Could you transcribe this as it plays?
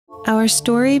Our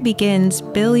story begins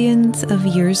billions of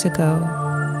years ago,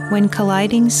 when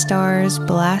colliding stars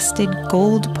blasted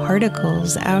gold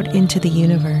particles out into the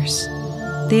universe.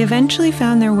 They eventually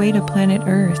found their way to planet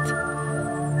Earth,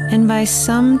 and by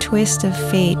some twist of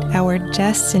fate, our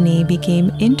destiny became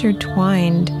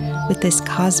intertwined with this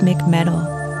cosmic metal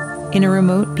in a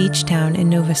remote beach town in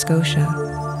Nova Scotia.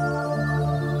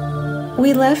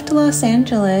 We left Los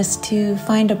Angeles to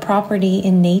find a property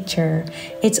in nature.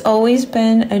 It's always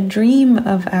been a dream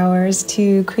of ours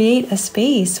to create a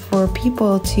space for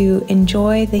people to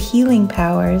enjoy the healing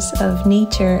powers of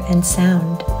nature and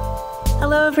sound.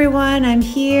 Hello everyone, I'm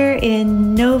here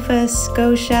in Nova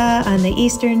Scotia on the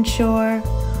Eastern Shore,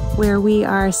 where we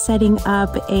are setting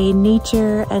up a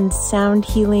nature and sound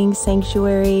healing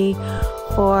sanctuary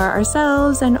for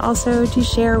ourselves and also to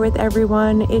share with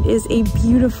everyone. It is a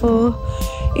beautiful,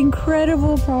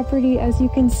 incredible property, as you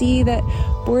can see, that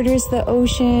borders the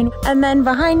ocean. And then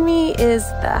behind me is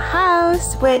the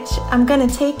house, which I'm gonna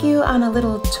take you on a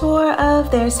little tour of.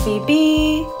 There's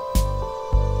Phoebe.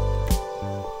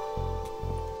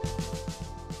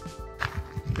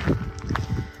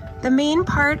 The main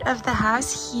part of the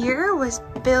house here was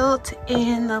built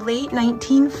in the late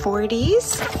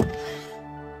 1940s.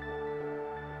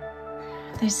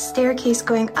 There's a staircase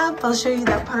going up. I'll show you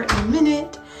that part in a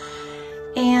minute.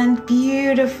 And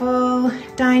beautiful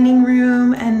dining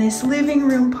room and this living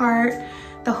room part.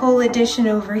 The whole addition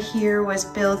over here was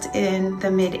built in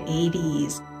the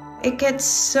mid-80s. It gets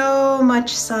so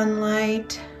much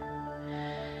sunlight.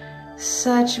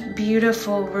 Such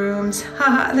beautiful rooms.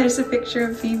 Haha, there's a picture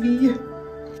of Phoebe.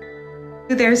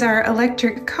 There's our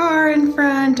electric car in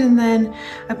front, and then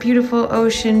a beautiful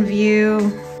ocean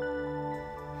view.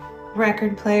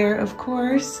 Record player, of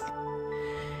course.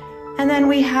 And then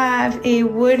we have a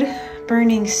wood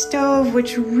burning stove,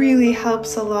 which really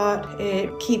helps a lot.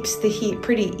 It keeps the heat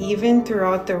pretty even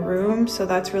throughout the room, so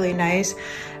that's really nice.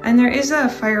 And there is a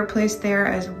fireplace there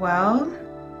as well.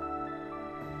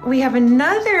 We have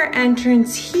another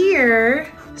entrance here.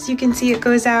 So you can see it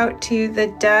goes out to the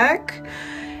deck.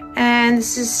 And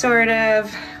this is sort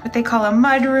of what they call a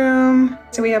mud room.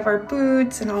 So we have our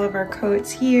boots and all of our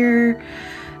coats here.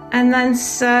 And then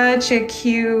such a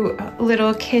cute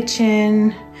little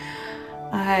kitchen.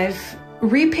 I've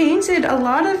repainted a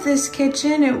lot of this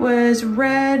kitchen. It was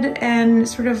red and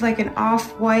sort of like an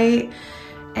off-white,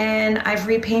 and I've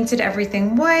repainted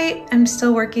everything white. I'm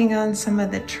still working on some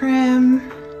of the trim.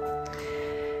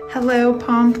 Hello,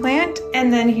 palm plant.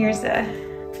 And then here's a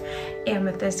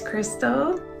amethyst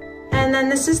crystal. And then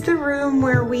this is the room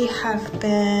where we have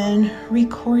been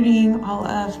recording all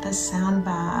of the sound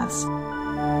baths.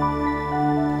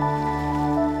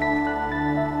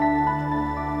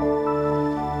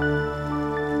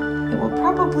 It will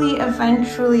probably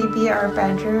eventually be our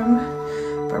bedroom,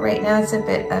 but right now it's a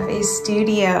bit of a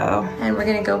studio. And we're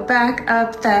gonna go back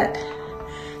up that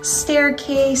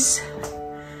staircase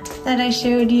that I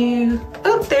showed you.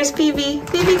 Oh, there's Phoebe.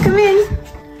 Phoebe, come in.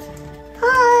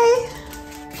 Hi.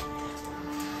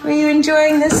 Were you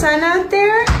enjoying the sun out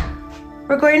there?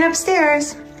 We're going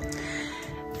upstairs.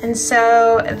 And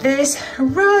so this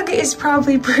rug is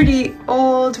probably pretty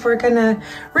old. We're gonna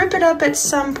rip it up at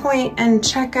some point and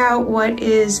check out what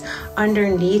is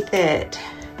underneath it.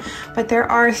 But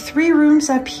there are 3 rooms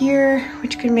up here,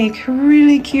 which can make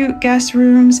really cute guest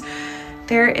rooms.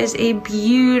 There is a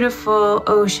beautiful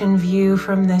ocean view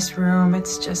from this room.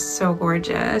 It's just so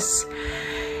gorgeous.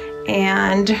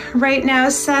 And right now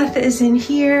Seth is in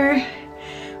here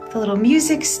with a little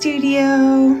music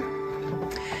studio.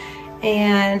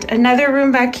 And another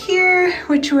room back here,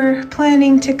 which we're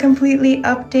planning to completely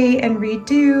update and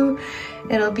redo.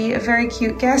 It'll be a very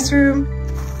cute guest room.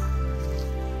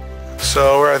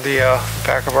 So we're at the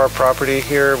back of our property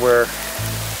here, where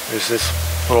there's this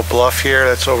little bluff here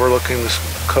that's overlooking this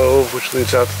cove, which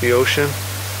leads out to the ocean.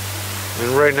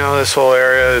 And right now this whole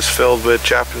area is filled with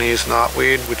Japanese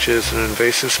knotweed, which is an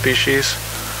invasive species.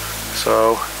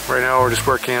 So right now we're just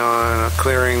working on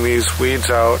clearing these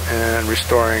weeds out and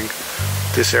restoring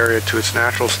this area to its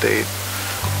natural state,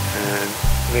 and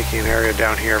making an area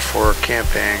down here for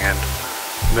camping and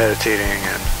meditating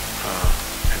and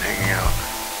hanging out.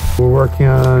 We're working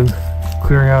on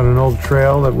clearing out an old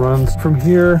trail that runs from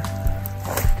here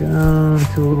down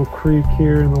to a little creek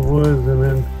here in the woods, and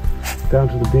then down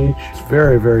to the beach. It's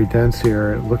very, very dense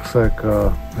here. It looks like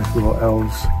little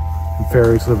elves and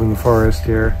fairies live in the forest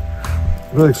here.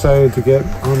 I'm really excited to get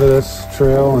onto this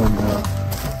trail and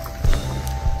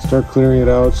start clearing it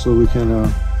out so we can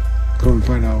go and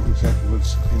find out exactly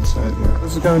what's inside there.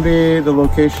 This is going to be the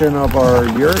location of our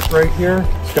yurt right here.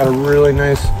 It's got a really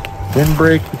nice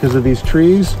windbreak because of these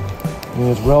trees. and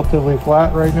it's relatively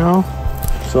flat right now.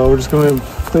 So we're just going to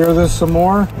clear this some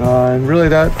more. And really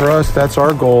that, for us, that's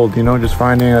our goal, you know, just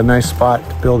finding a nice spot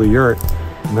to build a yurt.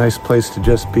 A nice place to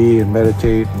just be and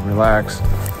meditate and relax.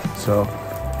 So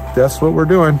that's what we're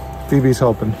doing. Phoebe's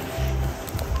helping.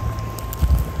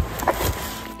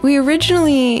 We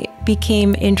originally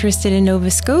became interested in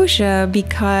Nova Scotia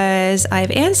because I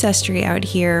have ancestry out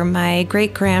here. My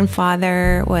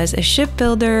great-grandfather was a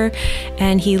shipbuilder,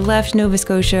 and he left Nova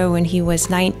Scotia when he was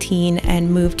 19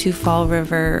 and moved to Fall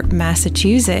River,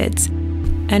 Massachusetts.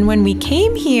 And when we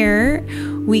came here,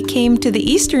 we came to the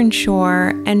eastern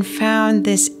shore and found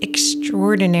this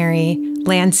extraordinary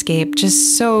landscape,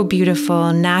 just so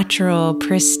beautiful, natural,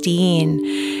 pristine.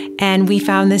 And we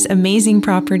found this amazing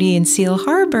property in Seal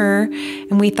Harbour,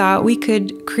 and we thought we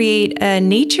could create a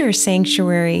nature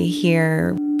sanctuary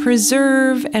here,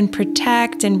 preserve and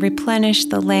protect and replenish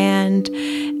the land,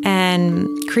 and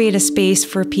create a space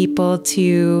for people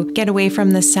to get away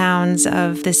from the sounds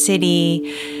of the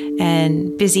city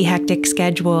and busy, hectic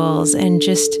schedules, and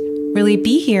just really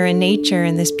be here in nature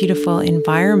in this beautiful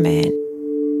environment.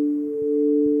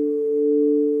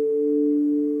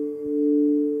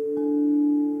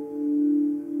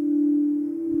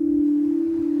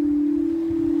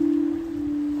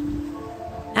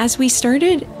 As we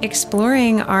started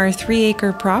exploring our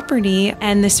 3-acre property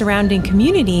and the surrounding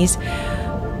communities,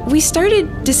 we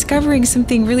started discovering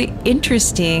something really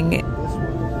interesting.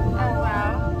 Oh,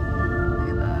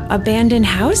 wow. Abandoned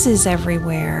houses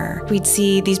everywhere. We'd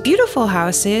see these beautiful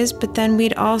houses, but then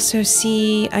we'd also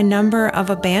see a number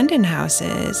of abandoned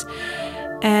houses.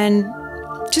 And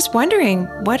just wondering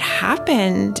what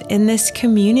happened in this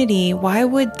community. Why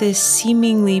would this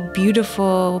seemingly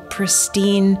beautiful,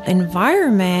 pristine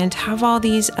environment have all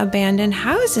these abandoned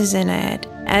houses in it?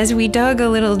 As we dug a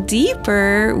little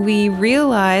deeper, we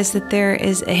realized that there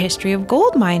is a history of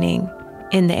gold mining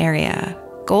in the area.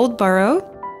 Goldboro,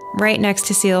 right next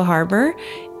to Seal Harbour,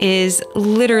 is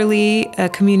literally a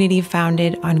community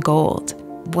founded on gold.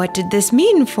 What did this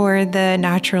mean for the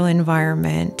natural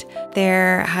environment?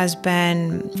 There has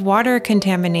been water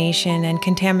contamination and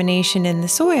contamination in the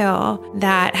soil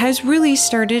that has really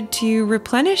started to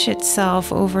replenish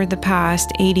itself over the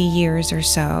past 80 years or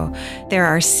so. There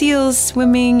are seals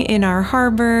swimming in our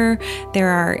harbor. There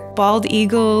are bald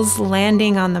eagles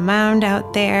landing on the mound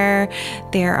out there.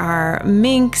 There are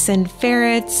minks and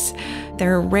ferrets.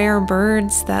 There are rare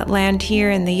birds that land here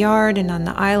in the yard and on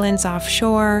the islands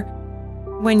offshore.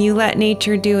 When you let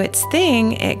nature do its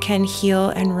thing, it can heal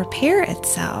and repair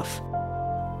itself.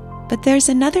 But there's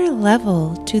another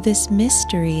level to this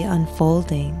mystery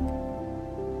unfolding.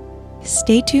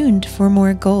 Stay tuned for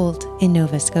more gold in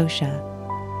Nova Scotia.